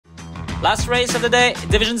Last race of the day,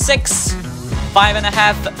 Division 6.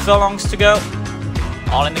 5.5 furlongs to go.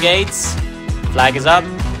 All in the gates. Flag is up.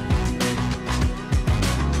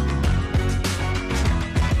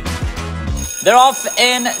 They're off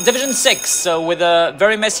in Division 6, so with a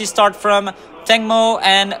very messy start from Tengmo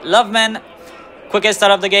and Loveman. Quickest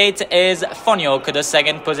out of the gate is FON YOK, the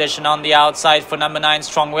second position on the outside for number 9,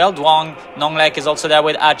 Strong Will. Duong Nonglek is also there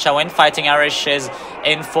with Achawin. Fighting Irish is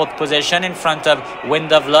in 4th position in front of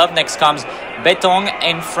Wind of Love. Next comes Betong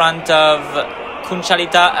in front of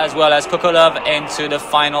Kunchalita as well as Coco Love into the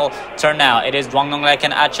final turn now. It is Duong Nonglek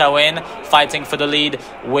and Achawin fighting for the lead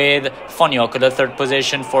with FON YOK, the 3rd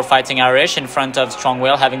position for Fighting Irish in front of Strong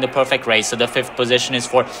Will, having the perfect race. So the 5th position is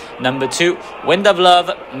for number 2, Wind of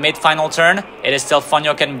Love, mid-final turn. It is still FON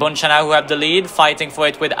YOK and Bunchana who have the lead, fighting for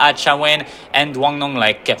it with Achawin and Duong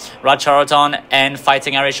Nonglek. Ratcharoton and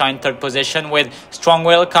Fighting Irish are in 3rd position with Strong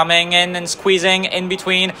Will coming in and squeezing in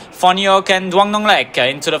between FON YOK and Duong Nonglek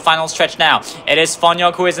into the final stretch now. It is FON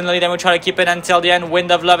YOK who is in the lead and will try to keep it until the end.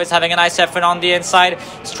 Wind of Love is having a nice effort on the inside.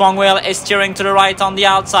 Strong Will is steering to the right on the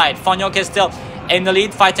outside. FON YOK is still in the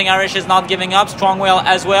lead. Fighting Irish is not giving up. Strong Will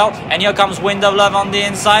as well. And here comes Wind of Love on the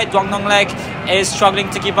inside. Duong Nonglek is struggling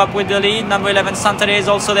to keep up with the lead. Number 11, Santare is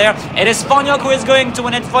also there. It is FON YOK who is going to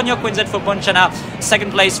win it. FON YOK wins it for Bunchana.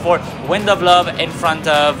 2nd place for Wind of Love in front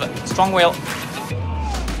of Strong Will.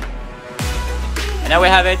 And there we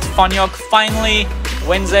have it. FON YOK finally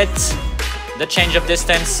wins it. The change of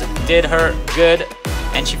distance did her good,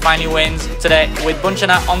 and she finally wins today with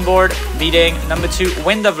Bunchana on board, beating number 2,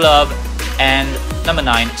 Wind of Love, and number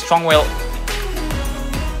 9, Strong Will.